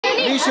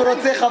מי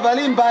שרוצה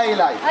חבלים בא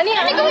אליי. אני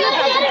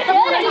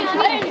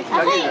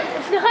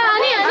סליחה,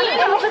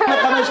 אני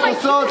 5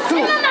 כוסות, צאו.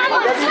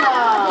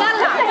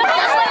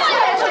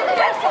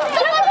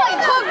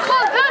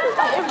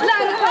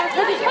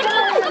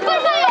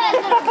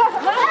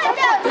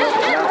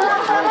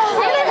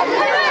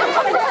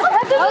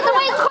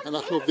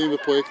 אנחנו עובדים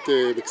בפרויקט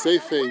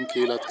בכסייפה, עם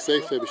קהילת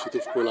כסייפה,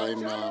 בשיתוף פעולה עם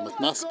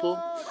המתנ"ס פה,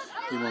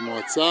 עם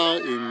המועצה,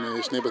 עם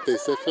 2 בתי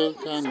ספר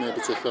כאן,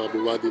 בית ספר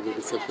אבו ואדי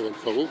ובית ספר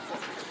אל-פרוק.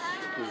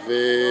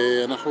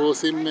 ואנחנו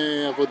עושים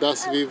עבודה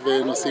סביב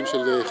נושאים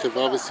של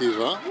חברה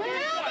וסביבה.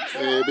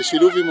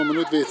 בשילוב עם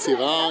אמנות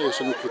ויצירה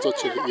יש לנו קבוצות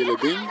של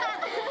ילדים,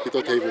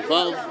 כיתות ה'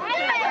 וו'.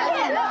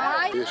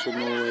 יש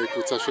לנו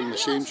קבוצה של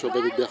נשים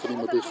שעובדת ביחד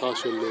עם מדריכה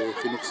של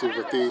חינוך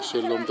סביבתי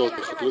של לומדות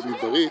בחקלאות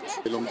מדברית,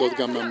 לומדות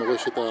גם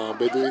מהמורשת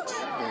הבדואית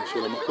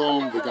של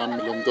המקום וגם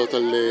לומדות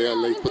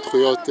על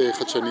התפתחויות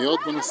חדשניות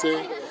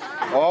בנושא.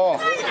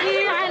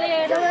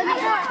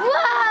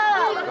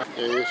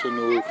 יש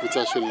לנו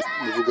קבוצה של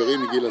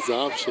מבוגרים מגיל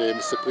הזהב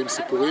שמספרים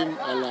סיפורים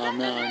על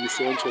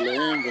מהניסיון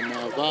שלהם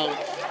ומהעבר,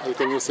 על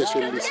כל נושא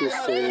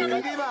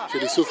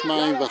של איסוף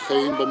מים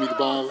והחיים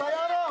במדבר.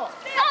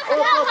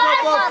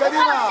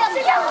 קדימה!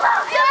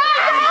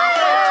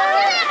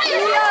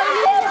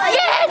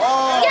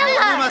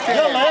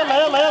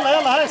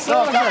 יאללה, היי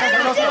סוף!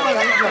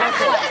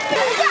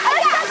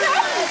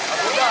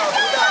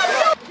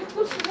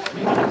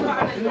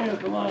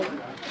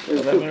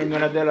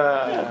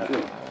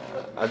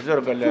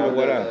 الزرق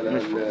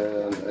الاولاني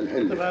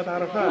الحلم تبع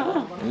عرفات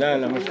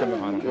لا مش تبع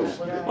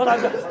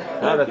عرفات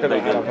هذا تبع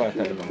عرفات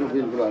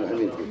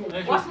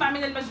واسمع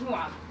من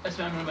المجموعه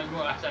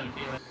احسن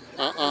فيها.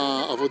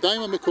 העבודה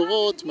עם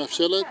המקורות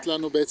מאפשרת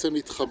לנו בעצם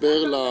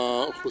להתחבר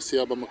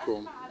לאוכלוסייה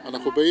במקום.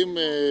 אנחנו באים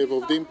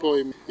ועובדים פה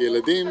עם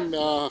ילדים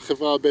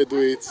מהחברה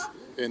הבדואית,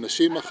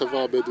 נשים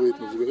מהחברה הבדואית,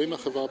 מבוגרים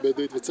מהחברה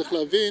הבדואית, וצריך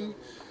להבין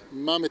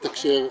מה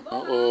מתקשר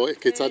או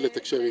כיצד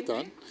לתקשר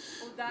איתן.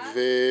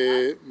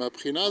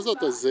 ומהבחינה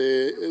הזאת, אז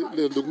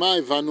לדוגמה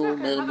הבנו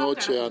מהר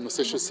מאוד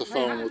שהנושא של שפה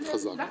הוא מאוד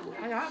חזק פה.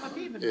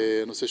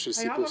 הנושא של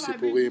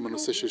סיפורים,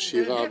 הנושא של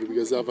שירה,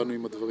 ובגלל זה הבנו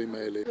עם הדברים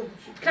האלה.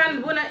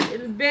 كان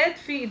البيت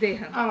في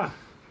ايديها.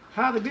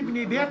 هذا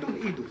بيبني بيته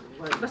بايده.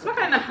 بس ما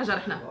كان لنا الحجر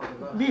احنا.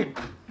 مين؟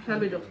 احنا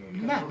البدو.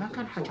 لا ما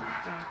كان حجر.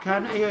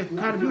 كان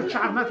بيوت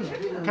شعر ما في.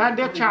 كان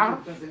بيت شعر.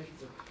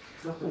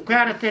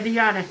 وكانت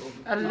ديانة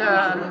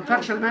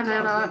الفرش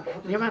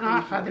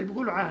المناخ هذا اللي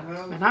بيقولوا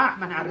عنه مناخ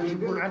ما نعرف ايش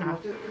بيقولوا عنها.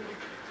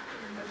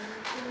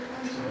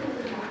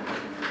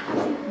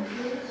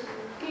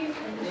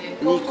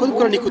 קודם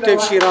כל אני כותב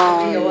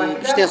שירה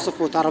בשתי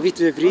השפות, ערבית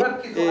ועברית.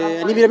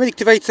 אני מלמד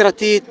כתיבה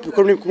יצירתית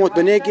בכל מיני מקומות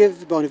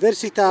בנגב,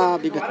 באוניברסיטה,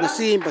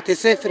 במתנ"סים, בתי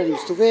ספר, אני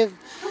מסתובב.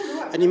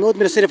 אני מאוד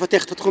מנסה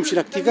לפתח את התחום של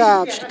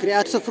הכתיבה ושל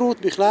קריאת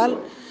ספרות בכלל.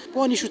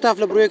 פה אני שותף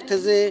לפרויקט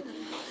הזה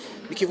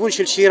בכיוון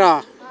של שירה.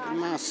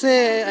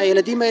 למעשה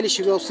הילדים האלה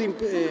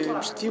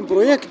שמשתתפים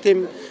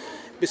פרויקטים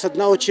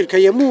בסדנאות של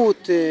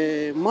קיימות,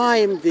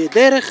 מים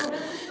ודרך,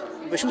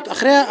 פשוט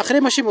אחרי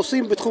מה שהם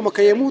עושים בתחום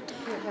הקיימות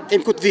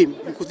הם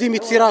כותבים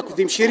יצירה,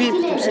 כותבים שירים,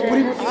 כותבים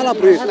סיפורים על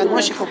הפרויקט, על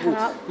מה שחוו,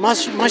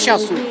 מה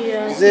שעשו.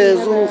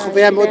 זו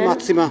חוויה מאוד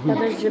מעצימה.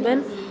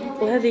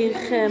 وهذه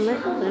خيمة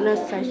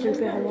الناس عايشين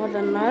فيها وهذا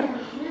النار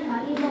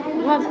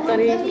وهذا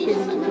الطريق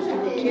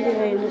كذا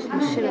هاي الناس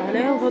ماشيين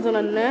عليها وهذول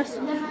الناس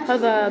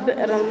هذا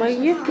بئر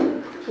المية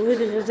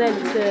وهذه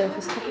غزالة في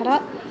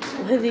الصحراء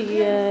وهذه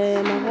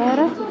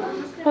مغارة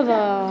هذا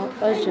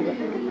الجبل.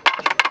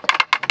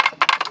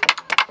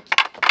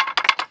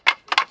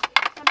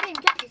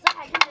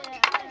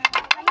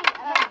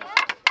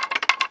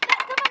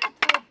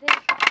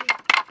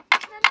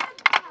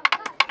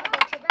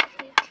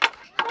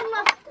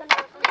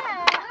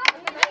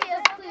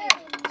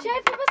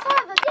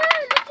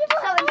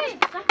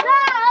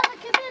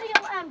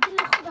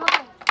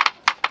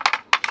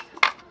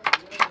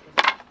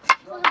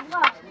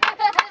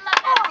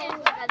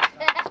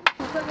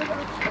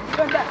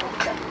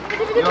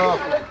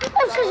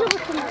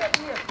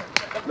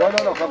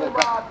 لا خذ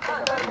البحر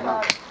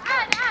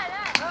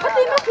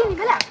خذي مكيني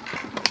بلا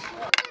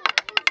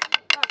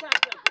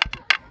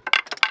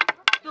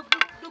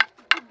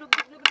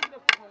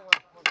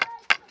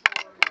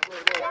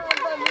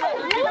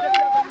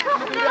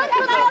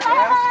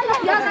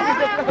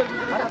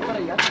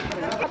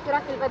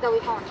التراث البدوي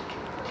هون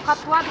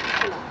خط واضح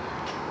كله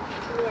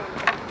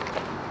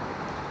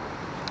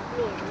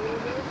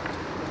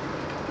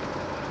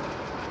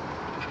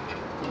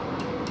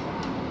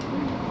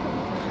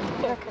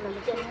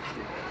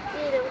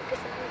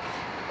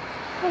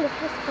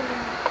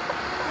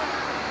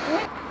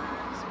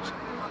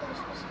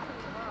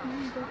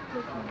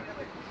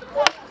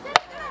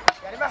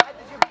يعني ما حد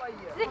يجيب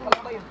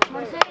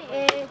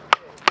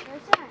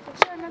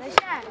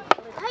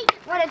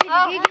ولا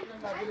دقيقة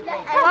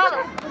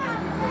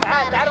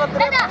تعال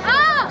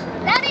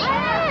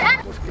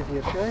مش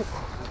كثير شايف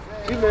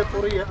كل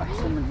طورية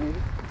أحسن من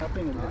هذه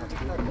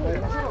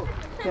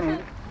أعطيني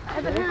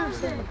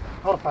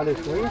ارفع عليه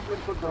شوية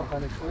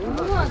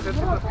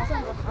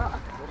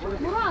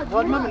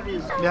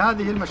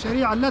لهذه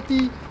المشاريع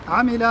التي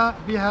عمل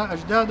بها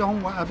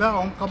أجدادهم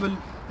وآبائهم قبل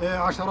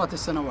عشرات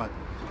السنوات.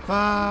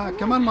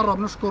 فكمان مرة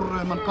بنشكر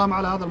من قام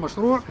على هذا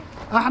المشروع.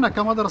 احنا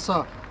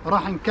كمدرسة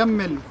راح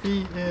نكمل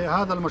في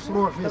هذا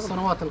المشروع في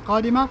السنوات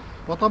القادمة،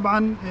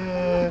 وطبعا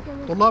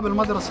طلاب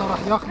المدرسة راح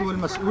ياخذوا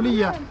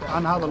المسؤولية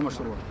عن هذا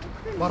المشروع.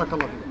 بارك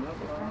الله فيكم.